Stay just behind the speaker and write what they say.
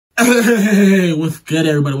Hey, what's good,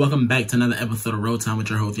 everybody? Welcome back to another episode of RollTime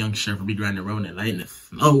with your host, Young Chef, for be grinding, rolling it, lighting it,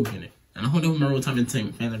 smoking it. And I'm holding my RollTime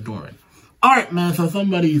entertainment fan adoring. Alright, man, so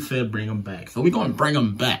somebody said bring him back. So we're going to bring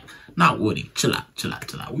him back. Not Woody. Chill out.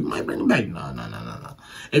 We might bring him back. No.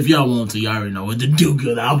 If y'all want to, y'all already know what to do.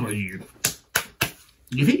 Good, I'll bring you.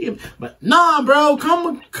 You hear? But nah, bro.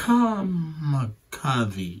 KAMIKAZE.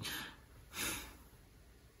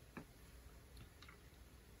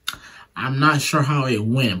 I'm not sure how it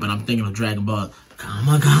went, but I'm thinking of Dragon Ball.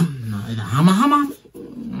 KAMIKAZE.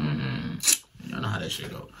 Y'all know how that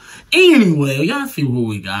shit go. Anyway, y'all see who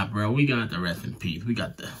we got, bro. We got the rest in peace. We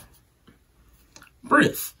got the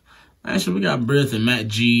Bris. Actually, we got Bris and Matt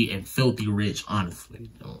G and Philthy Rich,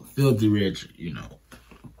 honestly. Philthy Rich, you know.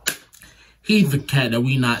 He's the cat that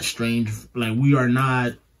we not strange. Like, we are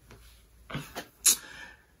not.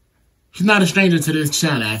 He's not a stranger to this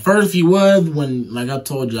channel. At first, he was when, like I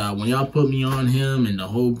told y'all, when y'all put me on him and the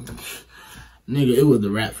whole. Nigga, it was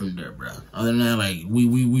the rap from there, bro. Other than that, like,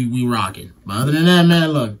 we rocking. But other than that, man,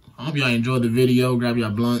 look, I hope y'all enjoyed the video. Grab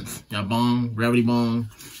y'all blunts, y'all bong, gravity bong,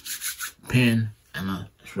 pen, and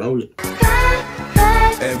let's roll it.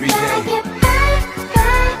 Every day,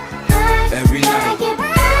 every night,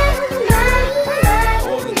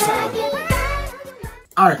 all the time.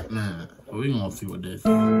 Alright, man. We gonna see what this is.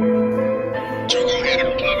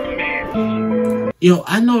 Yo,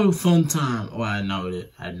 I know sometime, or I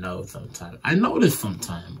noticed sometime,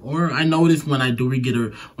 or I noticed when I do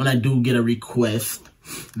get a request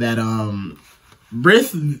that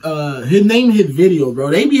Bris his name his video, bro.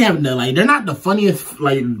 They be having the like they're not the funniest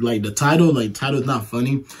like the title's not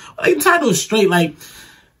funny. Like the title is straight like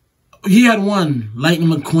he had one Lightning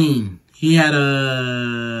McQueen. He had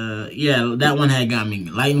yeah, that one had got me.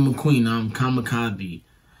 Lightning McQueen,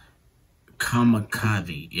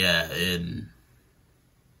 KAMIKAZE, yeah, and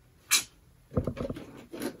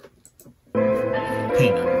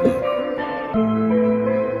paint up.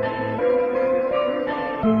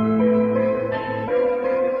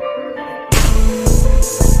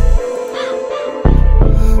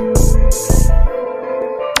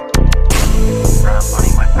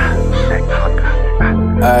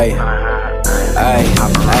 Ay,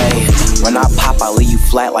 when I pop, I leave you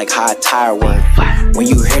flat like high tire work. When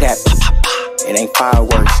you hear that pop, pop, pop, it ain't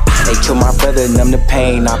fireworks. They kill my brother, numb the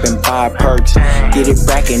pain, I've been buy perks. Get it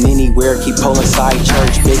brackin' anywhere, keep pulling side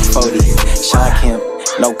church. Big 40, shock him,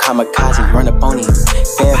 no kamikaze, run up on him.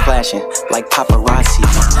 Fan flashing like paparazzi.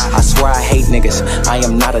 I swear I hate niggas, I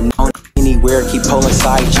am not a known. Anywhere, keep pulling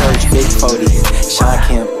side church. Big 40, shock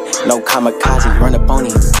him, no kamikaze, run up on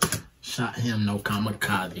him. Shot him, no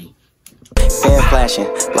kamikaze. Fan flashing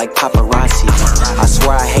like paparazzi. I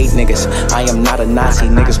swear I hate niggas, I am not a Nazi.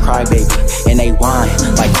 Niggas cry baby, and they whine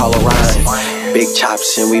like Colorado. Big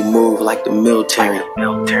chops and we move like the military.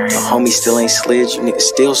 The homie still ain't slid, you niggas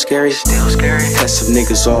still scary. Cut some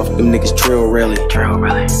niggas off, them niggas drill really.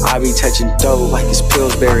 I be touching dough like it's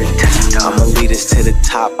Pillsbury. I'ma lead us to the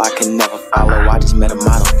top, I can never follow. I just met a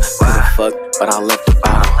model, could've fucked, but I left the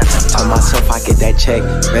bottle. Told myself I get that check,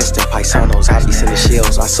 rest in paisanos. I be sending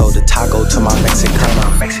shells, I sold a taco to my Mexicano.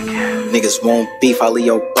 Niggas won't beef, I leave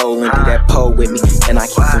your bowl and do that pole with me. And I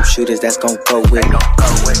keep them shooters that's gon' go with me.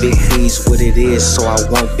 Big B's what it is, so I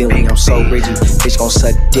won't Billy, I'm so rigid. Bitch gon'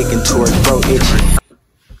 suck dick into her throat itchy.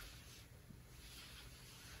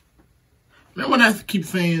 Remember when I keep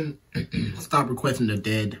saying, stop requesting the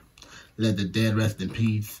dead, let the dead rest in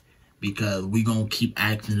peace, because we gonna keep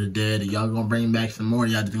acting the dead, and y'all gonna bring back some more,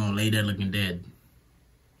 y'all just gonna lay there looking dead.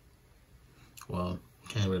 Well,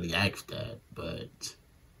 can't really ask that, but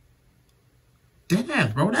dead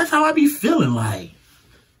ass, bro, that's how I be feeling like.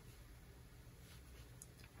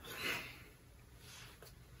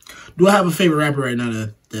 Do I have a favorite rapper right now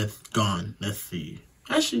that's gone? Let's see.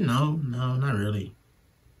 Actually, no, not really.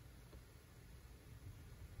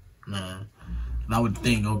 Nah. I would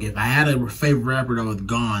think, okay, if I had a favorite rapper that was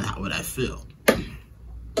gone, how would I feel?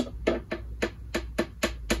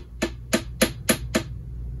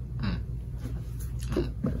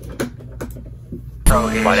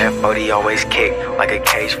 Why that 40 always kick like a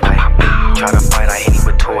cage fight? Try to fight, I hit him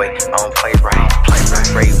with toy. I don't play right.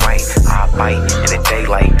 Straight white, I bite in the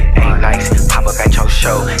daylight. Ain't nice. Pop up at your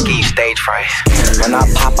show, give you stage fright. When I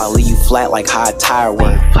pop, I leave you flat like high tire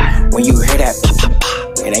work. When you hear that pop, pop,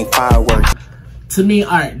 pop, it ain't fireworks. To me,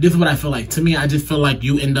 alright, this is what I feel like. To me, I just feel like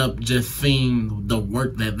you end up just seeing the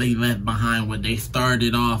work that they left behind, what they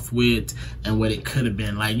started off with, and what it could have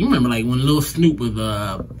been. Like, you remember, like, when Lil Snoop was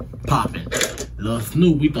popping. Lil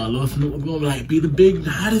Snoop, we thought Lil Snoop was gonna like be the big,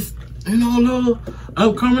 hottest, you know, little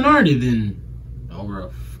upcoming artist, and over a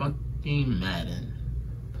fucking Madden,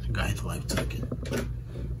 the guy's life took it.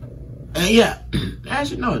 And yeah,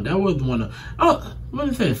 actually, no, that was one of, oh, I'm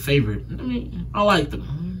gonna say favorite. I mean, I like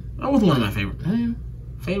them. That was one of my favorite.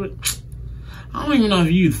 Favorite? I don't even know if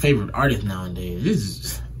you use favorite artists nowadays. This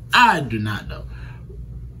is, I do not know.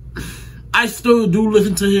 I still do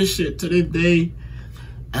listen to his shit to this day.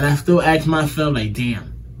 And I still ask myself, like,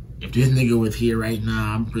 damn, if this nigga was here right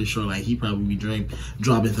now, I'm pretty sure, like, he probably be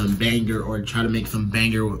dropping some banger or try to make some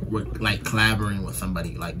banger with like, collaborating with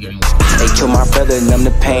somebody, like, getting... They kill my brother, numb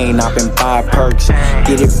the pain, I've been 5 perks.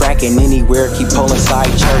 Get it brackin' anywhere, keep pulling side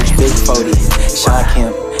church. Big Philthy, Sean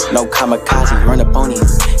Kemp, no kamikaze, run up on him.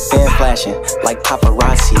 Fan flashing like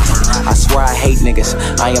paparazzi. I swear I hate niggas,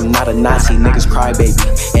 I am not a Nazi. Niggas cry baby,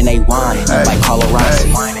 and they whine like Colorado.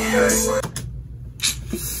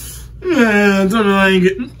 Man, tell me I ain't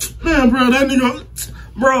get... Man, bro, that nigga...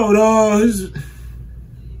 Bro, dawg,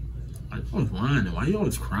 I was whining. Why you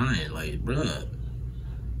always crying? Like, bro.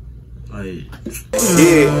 Like...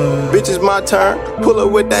 Yeah, bitch, it's my turn. Pull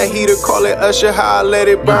up with that heater, call it Usher, how I let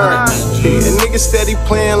it burn. Yeah, niggas steady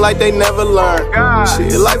playing like they never learn.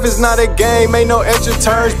 Shit, life is not a game, ain't no extra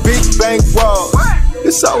turns. Big bank wall.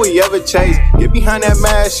 This all we ever chase. Get behind that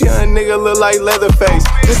mask, young nigga look like Leatherface.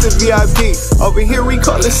 This is VIP. Over here we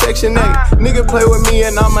call it Section 8. Nigga play with me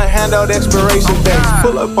and I'ma hand out expiration dates.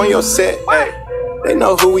 Pull up on your set, ayy. They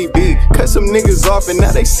know who we be. Cut some niggas off and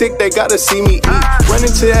now they sick, they gotta see me eat. Run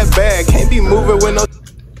into that bag, can't be moving with no...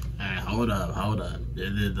 Alright, hold up. This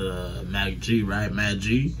is the Mac G, right? Mac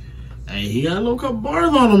G. Hey, he got a little couple bars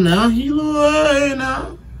on him now. He little,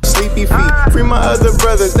 now. Sleepy feet, free my other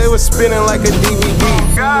brothers, they was spinning like a DVD.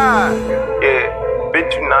 Yeah,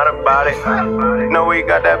 bitch, you not about it. Know we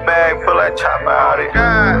got that bag, pull that chopper out it.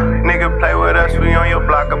 Nigga play with us, we on your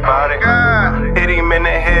block about it. Hit him in the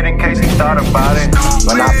head in case he thought about it.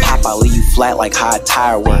 When I pop, I leave you flat like how a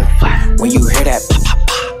tire work. When you hear that pop, pop,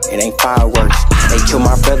 pop, it ain't fireworks. They kill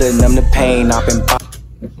my brother, numb the pain, I've been pop.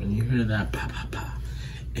 When you hear that pop, pop, pop,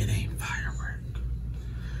 it ain't fireworks.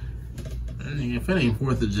 If it ain't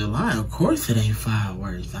 4th of July, of course it ain't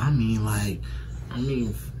fireworks. I mean, like, I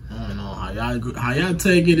don't know how y'all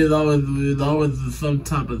take it. Is always some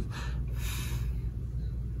type of...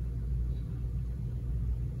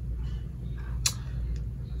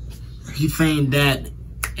 He's saying that,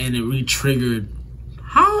 and it re-triggered.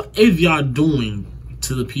 How is y'all doing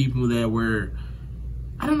to the people that were...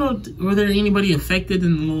 I don't know, were there anybody affected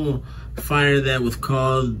in the little fire that was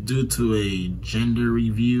caused due to a gender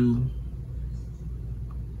review?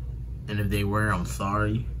 And if they were, I'm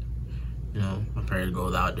sorry. You know, my prayer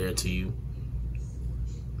goes out there to you.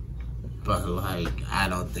 But, like, I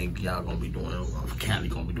don't think y'all gonna be doing... Cali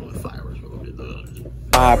gonna be doing fireworks.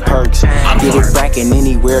 5 perks, get it brackin'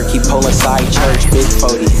 anywhere, keep pulling side church. Big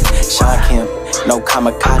Philthy, Sean Kemp, no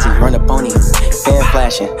kamikaze, run up on him. Fan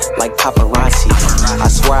flashing like paparazzi. I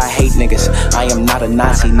swear I hate niggas, I am not a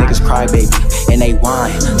Nazi. Niggas cry baby, and they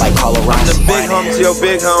whine like Colorado. The big homie's your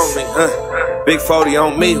big homie, Big Philthy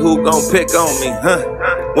on me, who gon' pick on me,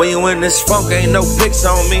 When you in this funk, ain't no pics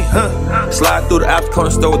on me, Slide through the apps corner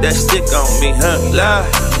store with that stick on me,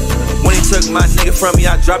 When he took my nigga from me,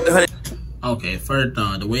 I dropped 100. Okay, first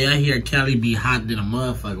the way I hear Cali be hot than a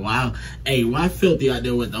motherfucker. Wow, hey, why Philthy out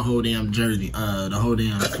there with the whole damn jersey, the whole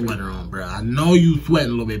damn sweater on, bro? I know you sweating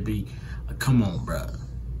a little bit, B. Come on, bro.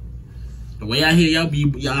 The way I hear y'all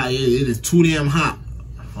it is too damn hot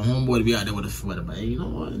for homeboy to be out there with a sweater. But hey, you know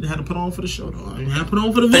what? They had to put on for the show, though. They had to put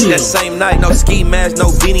on for the video. That same night, no ski mask, no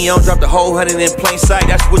beanie on, dropped the whole 100 in plain sight.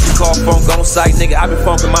 That's what you call funk on sight, nigga. I been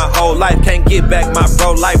funking my whole life, can't get back my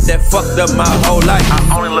bro life that fucked up my whole life.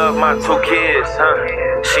 I only love my 2 kids,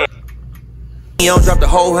 She on, dropped the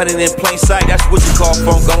whole 100 in plain sight. That's what you call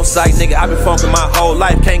funk on sight, nigga. I been funking my whole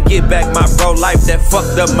life, can't get back my bro life that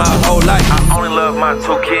fucked up my whole life. I only love my 2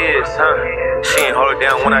 kids, She ain't hold it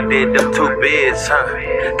down when I did them 2 bids,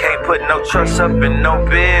 Can't put no trust up in no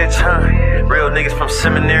bitch, Real niggas from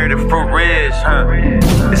seminary to Fruit Ridge,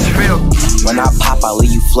 It's real. When I pop, I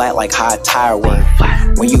leave you flat like how a tire work.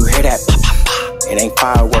 When you hear that pop, pop, pop, it ain't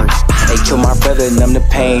fireworks. They kill my brother, numb the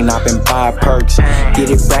pain, I've been 5 perks. Get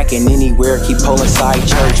it brackin' anywhere, keep pulling side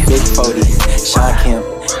church. Big Philthy, Sean Kemp,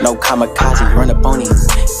 no kamikaze, run up on him.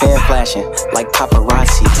 Fan flashing like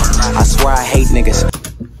paparazzi. I swear I hate niggas.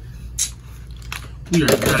 We are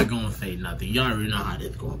not gonna say nothing. Y'all already know how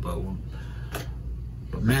this going,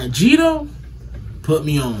 but Matt G though, put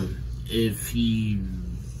me on. If he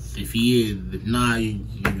is, if not,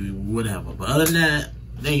 whatever. But other than that,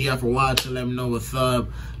 thank y'all for watching. Let me know what's up.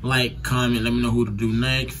 Like, comment, let me know who to do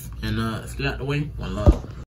next. And let's get out the way. One love.